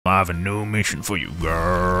I have a new mission for you,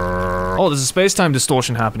 girl. Oh, there's a space-time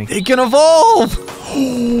distortion happening. It can evolve!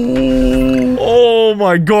 Oh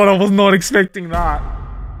my god, I was not expecting that.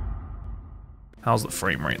 How's the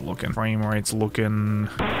frame rate looking? Frame rate's looking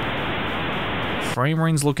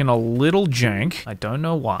a little jank. I don't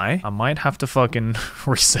know why. I might have to fucking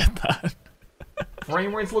reset that.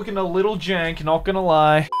 Frame rate's looking a little jank, not gonna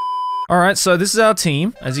lie. Alright, so this is our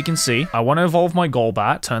team, as you can see. I want to evolve my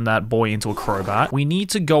Golbat, turn that boy into a Crobat. We need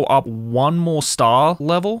to go up one more star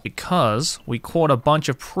level because we caught a bunch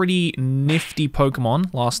of pretty nifty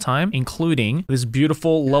Pokemon last time, including this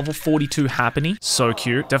beautiful level 42 Happiny. So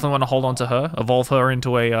cute. Definitely want to hold on to her, evolve her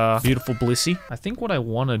into a beautiful Blissey. I think what I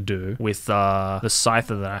want to do with the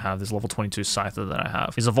Scyther that I have, this level 22 Scyther that I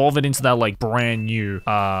have, is evolve it into that like brand new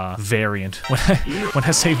variant. When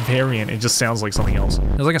I say variant, it just sounds like something else.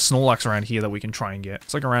 There's like a Snorlax around here that we can try and get.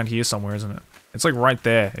 It's like around here somewhere, isn't it? It's like right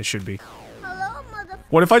there, it should be. Hello,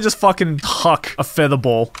 What if I just fucking huck a feather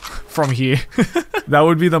ball from here? That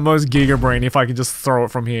would be the most Giga Brain if I could just throw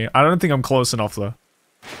it from here. I don't think I'm close enough though.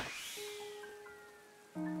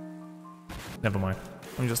 Never mind.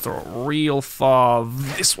 Let me just throw it real far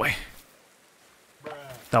this way.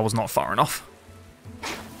 That was not far enough.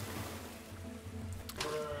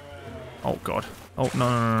 Oh god. Oh,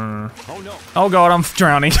 no. Oh no. Oh god, I'm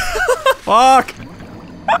drowning. Fuck!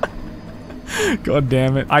 God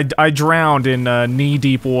damn it. I drowned in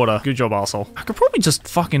knee-deep water. Good job, arsehole. I could probably just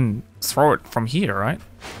fucking throw it from here, right?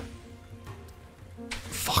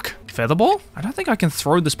 Fuck. Featherball? I don't think I can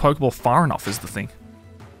throw this Pokeball far enough is the thing.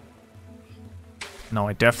 No,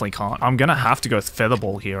 I definitely can't. I'm gonna have to go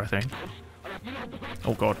Featherball here, I think.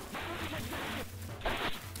 Oh god.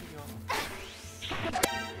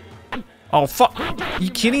 Oh, fuck. Are you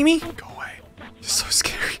kidding me? Go away. You're so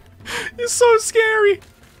scary. You're so scary.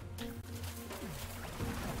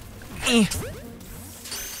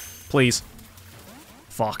 Please.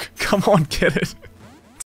 Fuck. Come on, get it.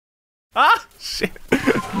 Ah, shit.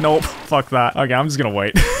 Nope. Fuck that. Okay, I'm just gonna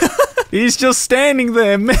wait. He's just standing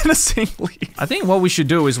there menacingly. I think what we should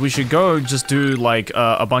do is we should go just do like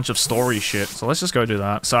a bunch of story shit. So let's just go do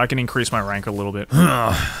that so I can increase my rank a little bit.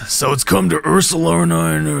 So it's come to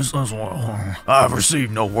Ursaluna and as well. I've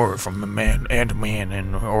received no word from the man and I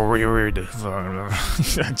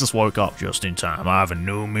just woke up. Just in time. I have a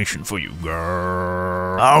new mission for you,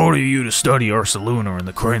 girl. I order you to study Ursaluna and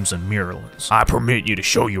the Crimson Mirrorlands. I permit you to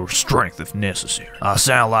show your strength if necessary. I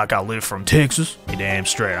sound like I live from Texas? You damn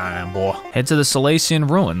straight I am, boy. Head to the Salacian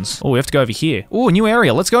Ruins. Oh, we have to go over here. Oh, new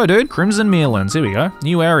area. Let's go, dude. Crimson Mirrorlands. Here we go.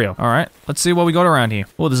 New area. All right. Let's see what we got around here.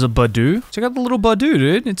 Oh, there's a Badoo. Check out the little Badoo,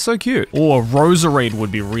 dude. It's so cute. Oh, a Roserade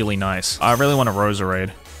would be really nice. I really want a Roserade.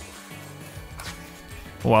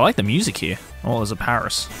 Oh, I like the music here. Oh, there's a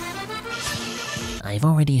Paris. I've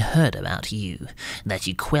already heard about you, that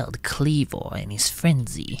you quelled Cleavor in his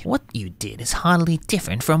frenzy. What you did is hardly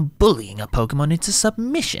different from bullying a Pokemon into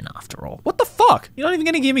submission, after all. What the fuck? You're not even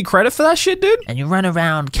gonna give me credit for that shit, dude? And you run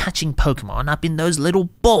around catching Pokemon up in those little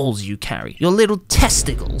balls you carry, your little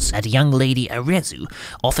testicles. That young lady Arezu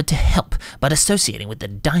offered to help, but associating with the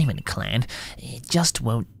Diamond Clan, it just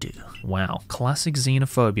won't do. Wow, classic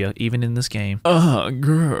xenophobia, even in this game.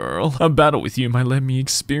 Girl, a battle with you might let me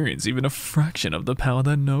experience even a fraction of the power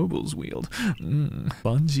that nobles wield.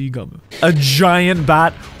 Bungee gum. A giant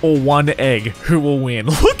bat or one egg? Who will win?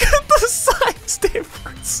 Look at the size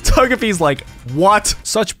difference. Togepi's like, what?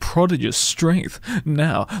 Such prodigious strength.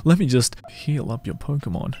 Now, let me just heal up your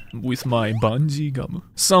Pokemon with my bungee gum.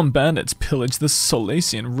 Some bandits pillaged the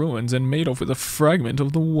Solacian ruins and made off with a fragment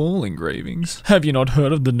of the wall engravings. Have you not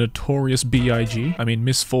heard of the notorious B.I.G.? I mean,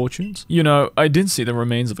 misfortunes? You know, I did see the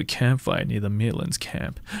remains of a campfire near the Midlands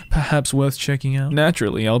camp. Perhaps worth checking out?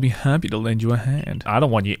 Naturally, I'll be happy to lend you a hand. I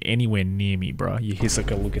don't want you anywhere near me, bro. You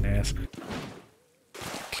Hisoka looking ass.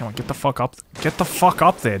 Come on, get the fuck up. Get the fuck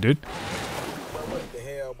up there, dude.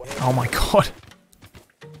 Oh my god.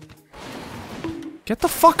 Get the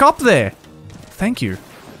fuck up there. Thank you.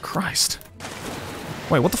 Christ.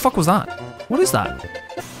 Wait, what the fuck was that? What is that?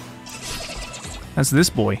 That's this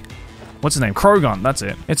boy. What's his name? Krogan, that's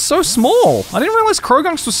it. It's so small. I didn't realize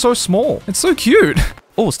Krogunks was so small. It's so cute.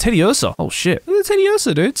 Oh, it's Teddiursa. Oh shit. Look at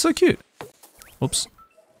Teddiursa, dude. It's so cute. Oops.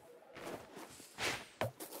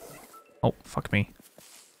 Oh, fuck me.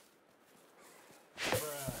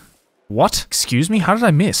 What? Excuse me? How did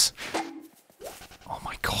I miss? Oh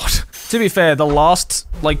my god. To be fair, the last,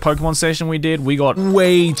 like, Pokemon session we did, we got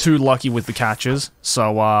way too lucky with the catches.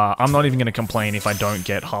 So, I'm not even gonna complain if I don't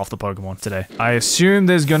get half the Pokemon today. I assume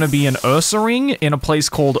there's gonna be an Ursa ring in a place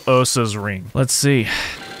called Ursa's Ring. Let's see.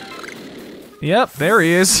 Yep, there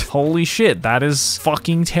he is. Holy shit, that is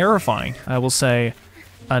fucking terrifying. I will say,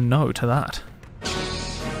 a no to that.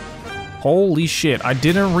 Holy shit, I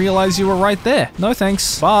didn't realize you were right there. No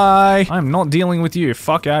thanks. Bye. I'm not dealing with you.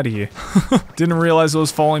 Fuck out of here. Didn't realize it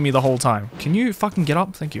was following me the whole time. Can you fucking get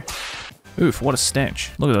up? Thank you. Oof, what a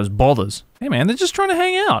stench. Look at those bothers. Hey man, they're just trying to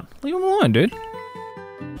hang out. Leave them alone, dude.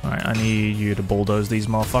 Alright, I need you to bulldoze these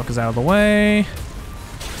motherfuckers out of the way.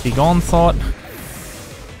 Be gone, thought.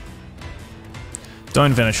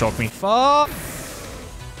 Don't Venoshock me. Fuck.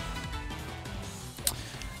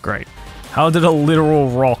 Great. How did a literal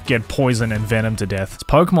rock get poisoned and venom to death? It's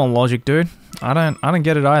Pokemon logic, dude. I don't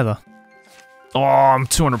get it either. Oh, I'm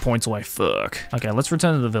 200 points away. Fuck. Okay, let's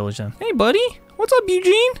return to the village then. Hey, buddy. What's up,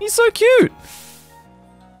 Eugene? He's so cute.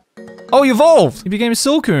 Oh, he evolved. He became a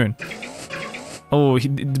Silcoon. Oh,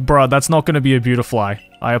 bruh, that's not gonna be a Beautifly.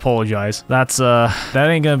 I apologize. That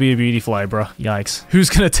ain't gonna be a Beautifly, bruh. Yikes. Who's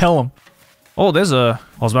gonna tell him? Oh, there's a...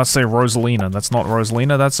 I was about to say Rosalina. That's not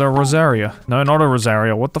Rosalina, that's a Rosaria. No, not a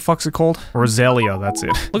Rosaria. What the fuck's it called? Roselia, that's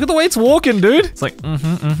it. Look at the way it's walking, dude. It's like,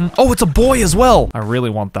 Oh, it's a boy as well. I really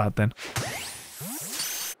want that then.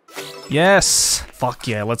 Yes. Fuck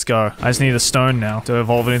yeah, let's go. I just need a stone now to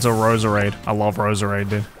evolve it into a Roserade. I love Roserade,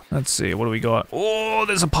 dude. Let's see, what do we got? Oh,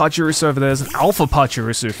 there's a Pachirisu over there. There's an Alpha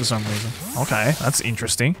Pachirisu for some reason. Okay, that's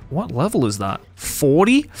interesting. What level is that?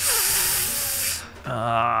 40?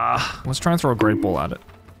 Let's try and throw a Great Ball at it.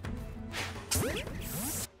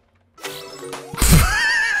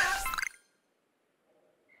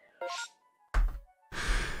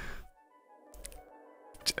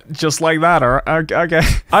 Just like that, alright? Okay.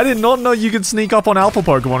 I did not know you could sneak up on Alpha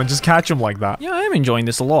Pokemon and just catch them like that. Yeah, I am enjoying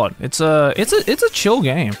this a lot. It's a chill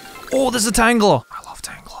game. Oh, there's a Tangler. I love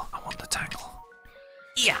Tangler. I want the Tangler.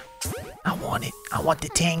 Yeah, I want it. I want the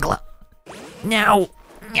Tangler. Now.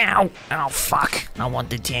 Ow. Oh, fuck. I want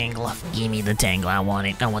the Tangler. Give me the Tangler. I want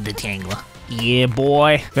it. I want the Tangler. Yeah,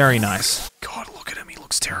 boy. Very nice. God, look at him. He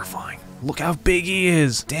looks terrifying. Look how big he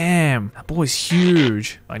is. Damn. That boy's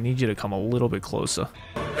huge. I need you to come a little bit closer.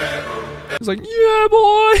 He's like, yeah,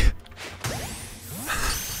 boy.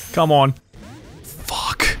 Come on.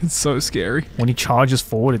 Fuck. It's so scary. When he charges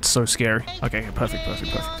forward, it's so scary. Okay, perfect.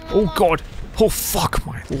 Oh, God. Oh, fuck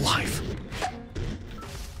my life.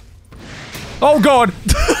 Oh god!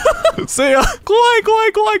 See ya! 怖い。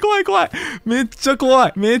めっちゃ怖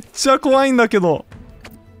い。めっちゃ怖いんだけど。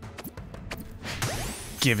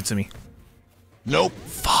Give it to me. Nope.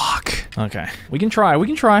 Fuck. Okay. We can try. We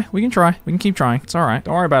can keep trying. It's alright.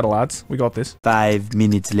 Don't worry about it, lads. We got this. 5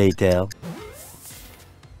 minutes later.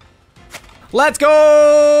 Let's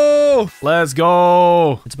go! Let's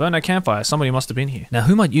go! It's burn that campfire. Somebody must have been here. Now,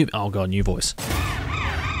 who might you... Oh god, new voice.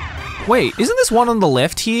 Wait, isn't this one on the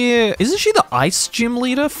left here? Isn't she the ice gym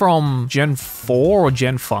leader from Gen 4 or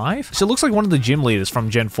Gen 5? She looks like one of the gym leaders from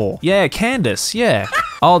Gen 4. Yeah, Candace, yeah.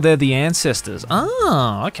 Oh, they're the ancestors.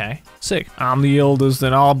 Ah, okay. Sick. I'm the eldest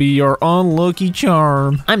and I'll be your unlucky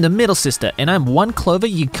charm. I'm the middle sister and I'm one clover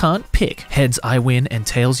you can't pick. Heads I win and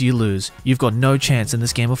tails you lose. You've got no chance in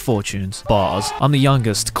this game of fortunes. Bars. I'm the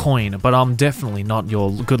youngest, coin, but I'm definitely not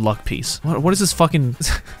your good luck piece. What is this fucking...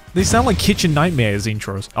 They sound like Kitchen Nightmares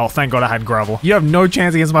intros. Oh, thank god I had gravel. You have no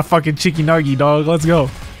chance against my fucking Chickinogi, dog. Let's go.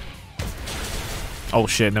 Oh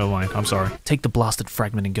shit, never mind. I'm sorry. Take the blasted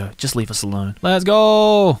fragment and go. Just leave us alone. Let's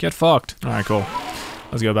go. Get fucked. Alright, cool.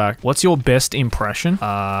 Let's go back. What's your best impression?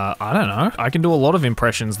 I don't know. I can do a lot of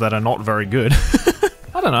impressions that are not very good.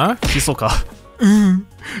 I don't know. Hisoka.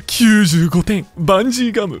 95点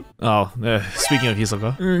bungee gum. Oh, speaking of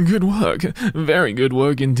Hisoka. Good work. Very good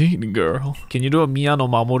work indeed, girl. Can you do a Miyano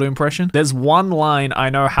Mamoru impression? There's one line I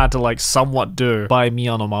know how to like somewhat do by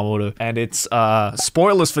Miyano Mamoru, and it's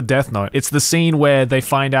spoilers for Death Note. It's the scene where they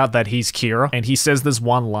find out that he's Kira, and he says this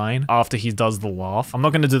one line after he does the laugh. I'm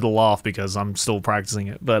not gonna do the laugh because I'm still practicing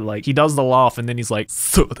it, but like he does the laugh and then he's like,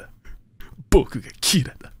 Soda.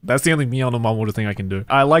 That's the only Miyano Mamoru thing I can do.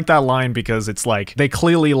 I like that line because it's like, they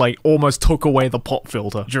clearly like almost took away the pop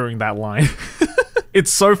filter during that line.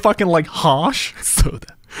 It's so fucking like harsh.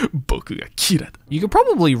 You could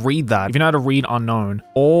probably read that if you know how to read unknown.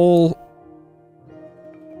 All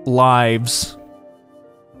lives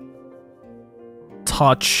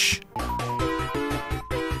touch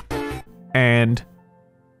and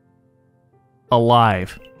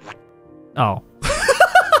alive. Oh.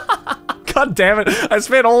 God damn it. I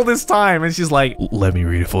spent all this time and she's like, let me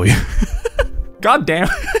read it for you. God damn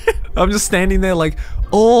it. I'm just standing there like,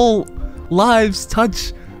 all lives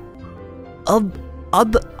touch other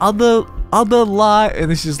lives. And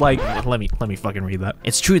then she's like, let me fucking read that.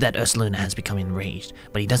 It's true that Ursaluna has become enraged,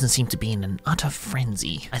 but he doesn't seem to be in an utter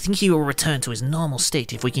frenzy. I think he will return to his normal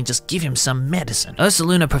state if we can just give him some medicine.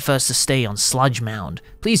 Ursaluna prefers to stay on Sludge Mound.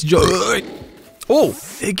 Please join. Oh,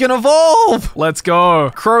 it can evolve. Let's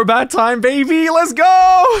go. Crobat time, baby. Let's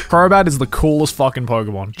go. Crobat is the coolest fucking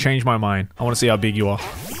Pokemon. Change my mind. I want to see how big you are.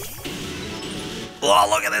 Oh,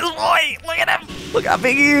 look at this boy. Look at him. Look how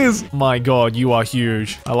big he is. My God, you are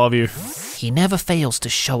huge. I love you. He never fails to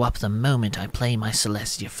show up the moment I play my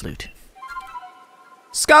Celestia flute.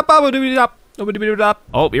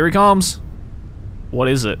 Oh, here he comes. What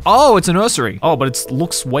is it? Oh, it's a nursery. Oh, but it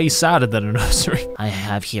looks way sadder than a nursery. I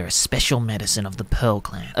have here a special medicine of the Pearl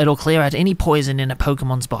Clan. It'll clear out any poison in a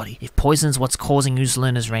Pokemon's body. If poison's what's causing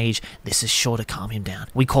Uzluna's rage, this is sure to calm him down.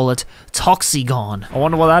 We call it Toxigone. I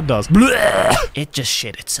wonder what that does. It just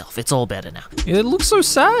shit itself. It's all better now. It looks so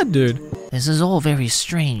sad, dude. This is all very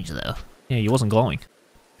strange, though. Yeah, he wasn't glowing.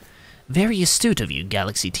 Very astute of you,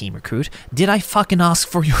 Galaxy Team Recruit. Did I fucking ask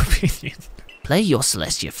for your opinion? Play your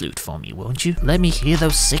Celestia flute for me, won't you? Let me hear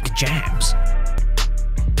those sick jams.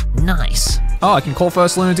 Nice. Oh, I can call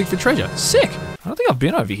First Lunatic for treasure. Sick. I don't think I've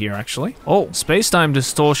been over here, actually. Oh, space-time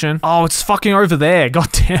distortion. Oh, it's fucking over there.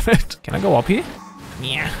 God damn it. Can I go up here?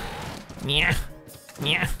 Yeah. Yeah.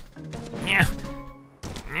 Yeah. Yeah.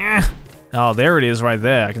 Yeah. Oh, there it is right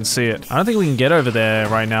there. I can see it. I don't think we can get over there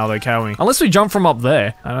right now, though, can we? Unless we jump from up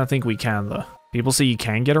there. I don't think we can, though. People say you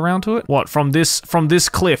can get around to it? What, from this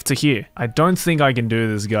cliff to here? I don't think I can do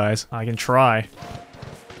this, guys. I can try.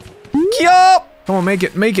 Yup! Come on, make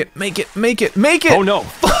it, make it, make it, make it, make it! Oh no.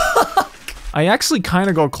 Fuck! I actually kind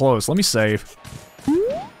of got close. Let me save.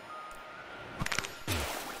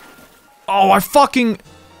 Oh, I fucking...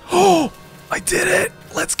 Oh, I did it!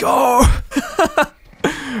 Let's go!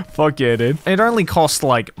 Fuck yeah, dude. It only cost,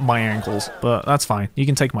 like, my ankles, but that's fine. You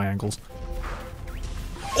can take my ankles.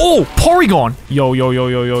 Oh, Porygon! Yo, yo, yo,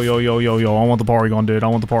 yo, yo, yo, yo, yo, yo. I want the Porygon, dude. I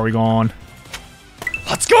want the Porygon.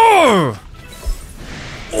 Let's go!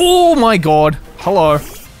 Oh my God. Hello.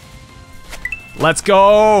 Let's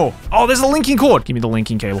go! Oh, there's a linking cord. Give me the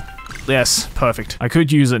linking cable. Yes, perfect. I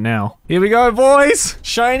could use it now. Here we go, boys!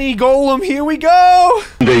 Shiny Golem, here we go!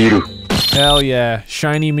 Hell yeah.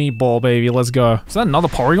 Shiny meatball, baby. Let's go. Is that another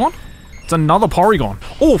Porygon? It's another Porygon.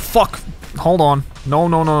 Oh, fuck. Hold on. No,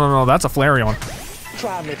 no, no, no, no. That's a Flareon.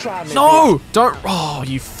 Try me, no! Bitch. Don't. Oh,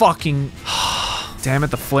 you fucking. Damn it,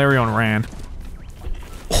 the Flareon ran.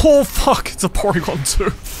 Oh, fuck. It's a Porygon too.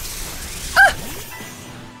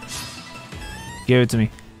 Give it to me.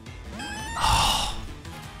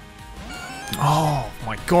 Oh,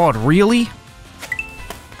 my God. Really?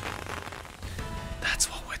 That's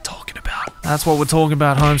what we're talking about. That's what we're talking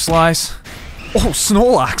about, Home Slice. Oh,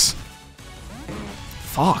 Snorlax.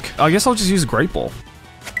 Fuck. I guess I'll just use a Great Ball.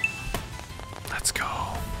 Let's go.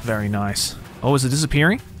 Very nice. Oh, is it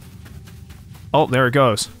disappearing? Oh, there it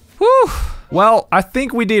goes. Whew. Well, I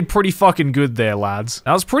think we did pretty fucking good there, lads.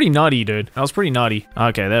 That was pretty nutty, dude. That was pretty nutty.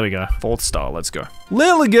 Okay, there we go. 4th star, let's go.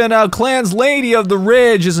 Lilligan, our clan's lady of the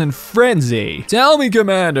ridge, is in frenzy. Tell me,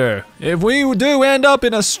 Commander, if we do end up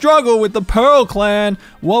in a struggle with the Pearl Clan,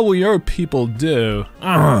 what will your people do?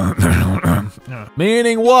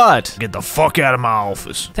 Meaning what? Get the fuck out of my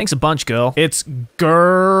office. Thanks a bunch, girl. It's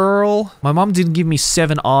girl. My mom didn't give me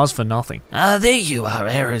 7 R's for nothing. There you are,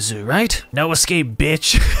 Arizu, right? No escape,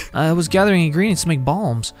 bitch. I was gathering ingredients to make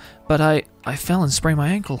bombs, but I fell and sprained my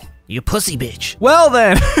ankle. You pussy bitch. Well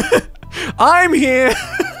then, I'm here.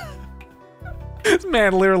 This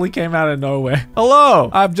man literally came out of nowhere. Hello,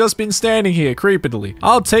 I've just been standing here creepily.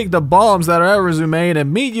 I'll take the bombs that Arizu made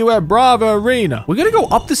and meet you at Bravo Arena. We're gonna go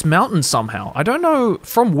up this mountain somehow. I don't know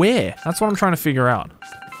from where. That's what I'm trying to figure out.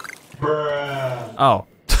 Bruh. Oh.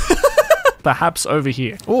 Perhaps over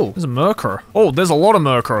here. Oh, there's a Murkrow. Oh, there's a lot of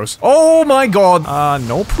Murkrows. Oh my God.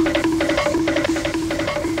 Nope.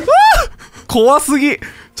 Ah! 怖すぎ.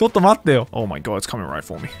 ちょっと待ってよ. Oh my God, it's coming right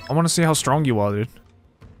for me. I want to see how strong you are, dude.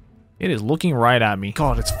 It is looking right at me.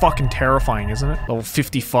 God, it's fucking terrifying, isn't it? Level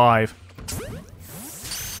 55.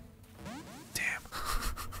 Damn.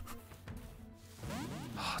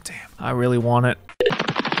 Oh, damn. I really want it.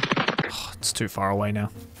 Oh, it's too far away now.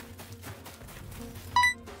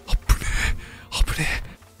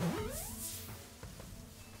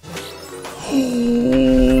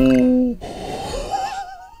 Oh.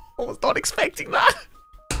 I was not expecting that.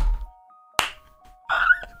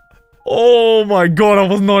 Oh my God, I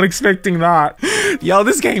was not expecting that. Yo,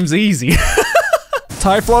 this game's easy.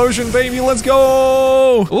 Typhlosion, baby, let's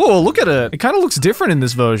go! Oh, look at it. It kind of looks different in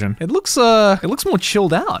this version. It looks more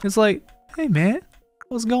chilled out. It's like, hey man,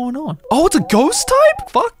 what's going on? Oh, it's a ghost type?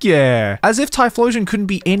 Fuck yeah. As if Typhlosion couldn't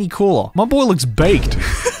be any cooler. My boy looks baked.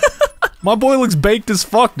 My boy looks baked as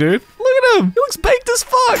fuck, dude. Look at him. He looks baked as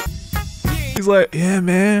fuck. He's like, yeah,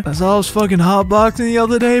 man. That's all I was fucking hotboxing the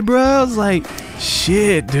other day, bro. I was like,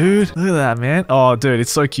 Shit, dude. Look at that, man. Oh, dude,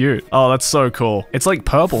 it's so cute. Oh, that's so cool. It's like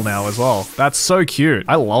purple now as well. That's so cute.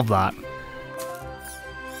 I love that.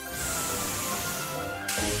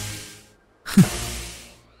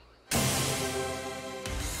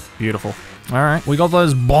 Beautiful. Alright, we got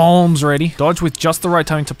those bombs ready. Dodge with just the right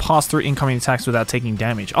timing to pass through incoming attacks without taking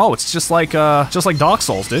damage. Oh, it's just like Dark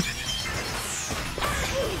Souls, dude.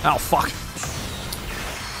 Oh, fuck.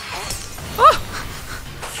 Ah!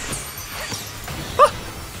 Ah!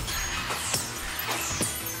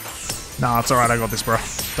 Nah, it's alright, I got this, bro.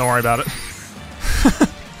 Don't worry about it.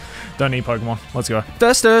 Don't need Pokemon. Let's go.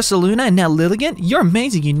 First Ursaluna and now Lilligant? You're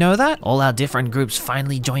amazing, you know that? All our different groups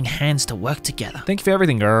finally join hands to work together. Thank you for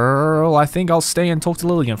everything, girl. I think I'll stay and talk to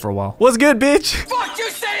Lilligant for a while. What's good, bitch? Fuck you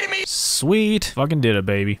say to me? Sweet. Fucking did it,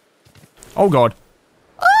 baby. Oh, God.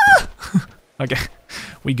 Ah! Okay.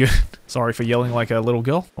 We good. Sorry for yelling like a little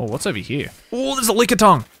girl. Oh, what's over here? Oh, there's a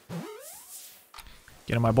Lickitung.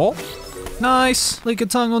 Get in my ball. Nice.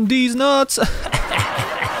 Lickitung on these nuts.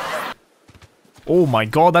 Oh my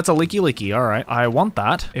god, that's a Licky. Alright, I want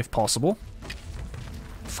that, if possible.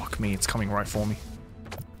 Fuck me, it's coming right for me.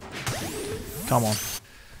 Come on.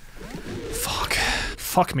 Fuck.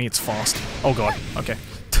 Fuck me, it's fast. Oh god, okay.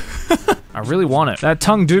 I really want it. That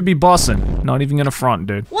tongue do be bussin'. Not even gonna front,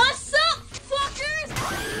 dude. What's up,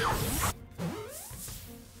 fuckers?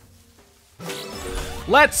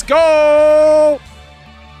 Let's go!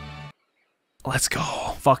 Let's go.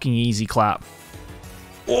 Fucking easy clap.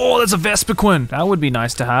 Oh, there's a Vespiquen. That would be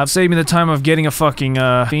nice to have. Save me the time of getting a fucking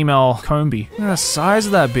female Combi. Look at the size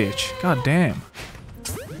of that bitch. God damn.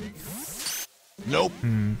 Nope.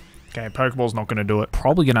 Okay, Pokeball's not gonna do it.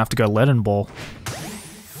 Probably gonna have to go Leaden Ball.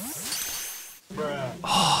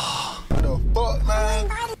 What the fuck, man?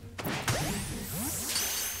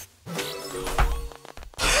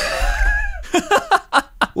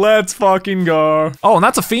 Let's fucking go. Oh, and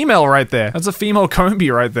that's a female right there. That's a female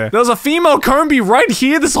Combi right there. There's a female Combi right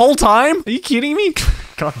here this whole time? Are you kidding me?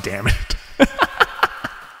 God damn it.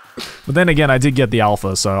 But then again, I did get the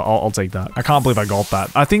alpha, so I'll take that. I can't believe I got that.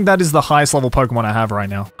 I think that is the highest level Pokemon I have right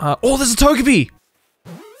now. Oh, there's a Togepi!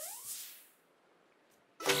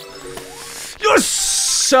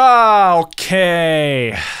 Yes!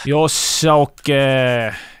 Okay. Yes,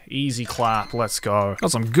 okay. Easy clap, let's go.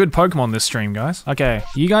 Got some good Pokemon this stream, guys. Okay,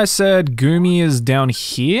 you guys said Goomy is down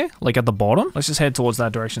here, like at the bottom. Let's just head towards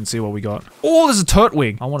that direction and see what we got. Oh, there's a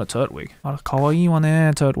Turtwig. I want a Turtwig. Kawaii one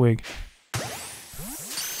there, Turtwig.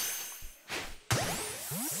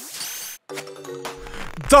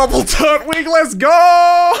 Double Turtwig, let's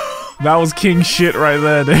go! That was king shit right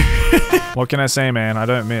there, dude. What can I say, man? I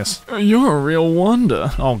don't miss. You're a real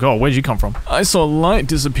wonder. Oh god, where'd you come from? I saw light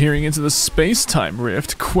disappearing into the space-time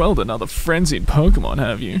rift. Quelled another frenzied Pokemon,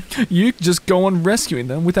 have you? You just go on rescuing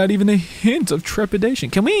them without even a hint of trepidation.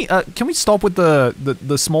 Can we stop with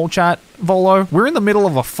the small chat, Volo? We're in the middle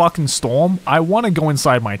of a fucking storm. I want to go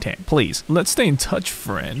inside my tent, please. Let's stay in touch,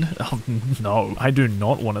 friend. Oh, no, I do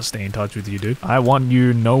not want to stay in touch with you, dude. I want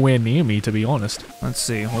you nowhere near me, to be honest. Let's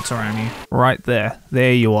see, what's around here? Right there.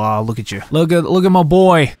 There you are. Look at you. Look at my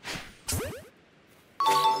boy.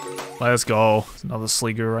 Let's go. There's another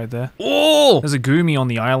Sliggoo right there. Oh! There's a Goomy on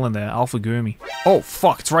the island there. Alpha Goomy. Oh,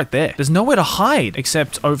 fuck. It's right there. There's nowhere to hide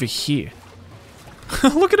except over here.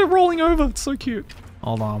 Look at it rolling over. It's so cute.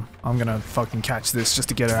 Hold on. I'm gonna fucking catch this just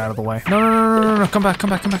to get it out of the way. No. Come back.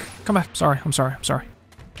 Come back. Sorry. I'm sorry.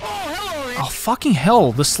 Oh, fucking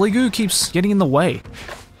hell. The Sliggoo keeps getting in the way.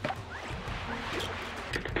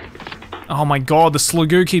 Oh my god, the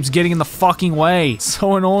Sliggoo keeps getting in the fucking way. It's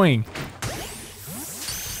so annoying.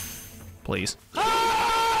 Please.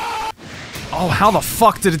 Oh, how the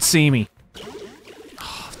fuck did it see me?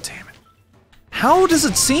 Oh, damn it. How does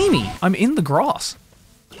it see me? I'm in the grass.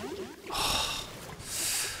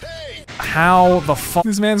 How the fuck?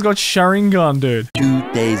 This man's got Sharingan, dude.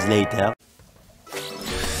 2 days later.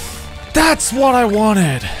 That's what I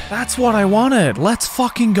wanted. That's what I wanted. Let's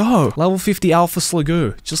fucking go. Level 50 Alpha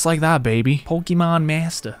Sliggoo. Just like that, baby. Pokemon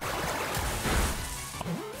Master.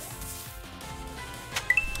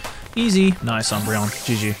 Easy. Nice, Umbreon.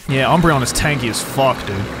 GG. Yeah, Umbreon is tanky as fuck,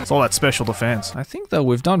 dude. It's all that special defense. I think that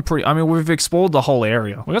we've done pretty... I mean, we've explored the whole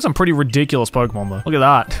area. We got some pretty ridiculous Pokemon, though. Look at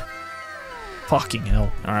that. Fucking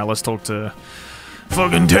hell. Alright, let's talk to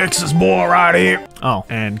Fucking Texas boy right here. Oh,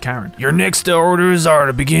 and Karen. Your next orders are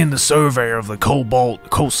to begin the survey of the Cobalt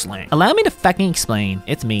Coastline. Allow me to fucking explain.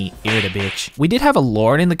 It's me, Irida bitch. We did have a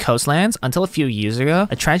lord in the coastlands until a few years ago.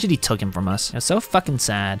 A tragedy took him from us. It was so fucking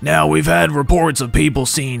sad. Now we've had reports of people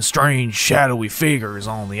seeing strange shadowy figures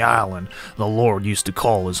on the island the Lord used to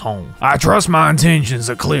call his home. I trust my intentions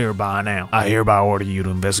are clear by now. I hereby order you to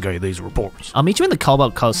investigate these reports. I'll meet you in the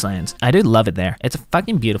Cobalt Coastlands. I do love it there. It's a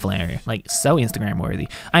fucking beautiful area. Like, so Instagram worthy.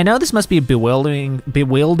 I know this must be a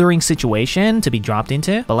bewildering situation to be dropped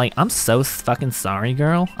into, but like, I'm so fucking sorry,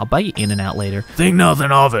 girl. I'll buy you in and out later. Think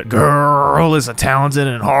nothing of it. Girl is a talented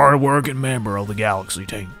and hard-working member of the Galaxy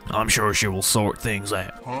team. I'm sure she will sort things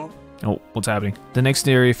out. Oh, what's happening? The next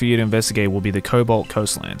area for you to investigate will be the Cobalt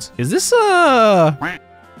Coastlands. Is this,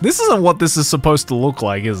 this isn't what this is supposed to look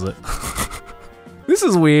like, is it? This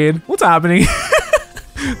is weird. What's happening?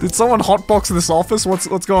 Did someone hotbox this office?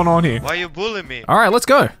 What's going on here? Why you bullying me? All right, let's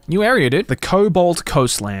go. New area, dude. The Cobalt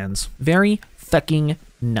Coastlands. Very fucking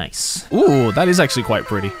nice. Ooh, that is actually quite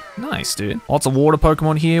pretty. Nice, dude. Lots of water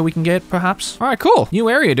Pokemon here we can get, perhaps. All right, cool.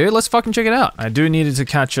 New area, dude. Let's fucking check it out. I do need to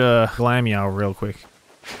catch a Glameow real quick.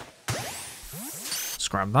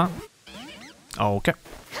 Scrap that. Oh, okay.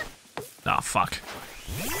 Ah, fuck.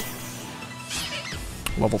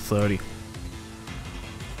 Level 30.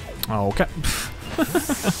 Oh, okay.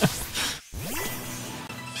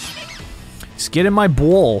 Just get in my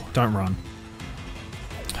ball. Don't run.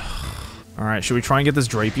 Alright, should we try and get this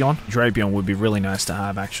Drapion? Drapion would be really nice to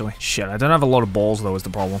have, actually. Shit, I don't have a lot of balls, though, is the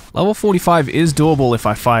problem. Level 45 is doable if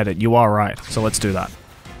I fight it. You are right. So let's do that.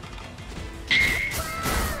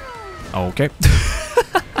 Okay.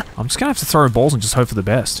 I'm just gonna have to throw balls and just hope for the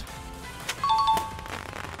best.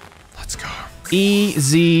 Let's go.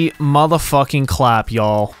 Easy motherfucking clap,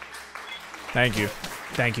 y'all. Thank you.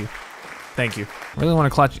 Thank you. Thank you. Really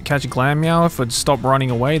want to catch a Glameow. If it'd stop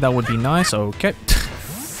running away, that would be nice. Okay.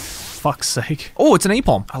 Fuck's sake. Oh, it's an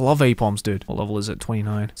Apom. I love Apoms, dude. What level is it?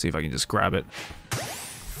 29. See if I can just grab it.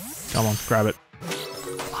 Come on, grab it.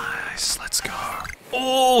 Nice, let's go.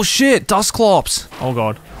 Oh, shit. Dusclops. Oh,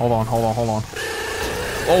 God. Hold on, hold on, hold on.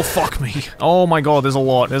 Oh, fuck me. Oh, my God. There's a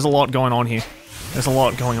lot. There's a lot going on here. There's a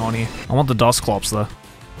lot going on here. I want the Dusclops, though.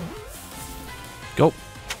 Go.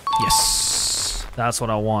 Yes. That's what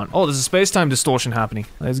I want. Oh, there's a space-time distortion happening.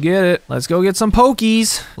 Let's get it. Let's go get some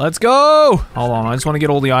Pokies. Let's go. Hold on. I just want to get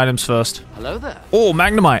all the items first. Hello there. Oh,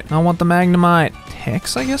 Magnemite. I want the Magnemite.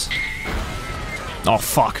 Hex, I guess? Oh,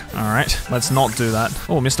 fuck. All right. Let's not do that.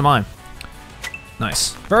 Oh, Mr. Mime.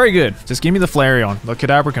 Nice. Very good. Just give me the Flareon. The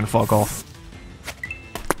Kadabra can fuck off.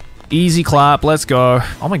 Easy clap. Let's go.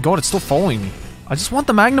 Oh my God, it's still following me. I just want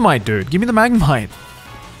the Magnemite, dude. Give me the Magnemite.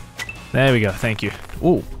 There we go. Thank you.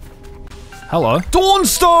 Ooh. Hello.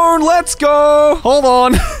 Dawnstone, let's go! Hold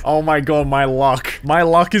on. Oh my God, my luck. My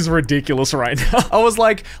luck is ridiculous right now. I was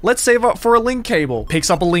like, let's save up for a link cable. Picks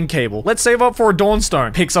up a link cable. Let's save up for a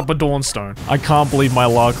Dawnstone. Picks up a Dawnstone. I can't believe my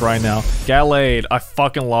luck right now. Gallade. I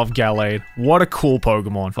fucking love Gallade. What a cool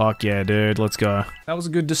Pokemon. Fuck yeah, dude. Let's go. That was a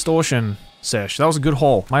good distortion sesh. That was a good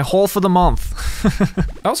haul. My haul for the month.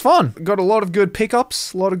 That was fun. Got a lot of good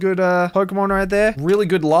pickups. A lot of good Pokemon right there. Really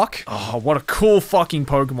good luck. Oh, what a cool fucking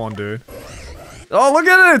Pokemon, dude. Oh, look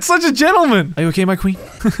at it! It's such a gentleman! Are you okay, my queen?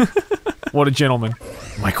 What a gentleman.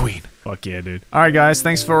 My queen. Fuck yeah, dude. Alright, guys.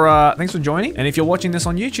 Thanks for joining. And if you're watching this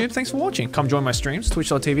on YouTube, thanks for watching. Come join my streams.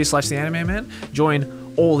 Twitch.tv/TheAnimeMan.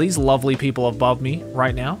 Join all these lovely people above me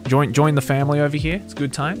right now. Join the family over here. It's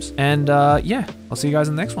good times. And, yeah. I'll see you guys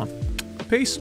in the next one. Peace.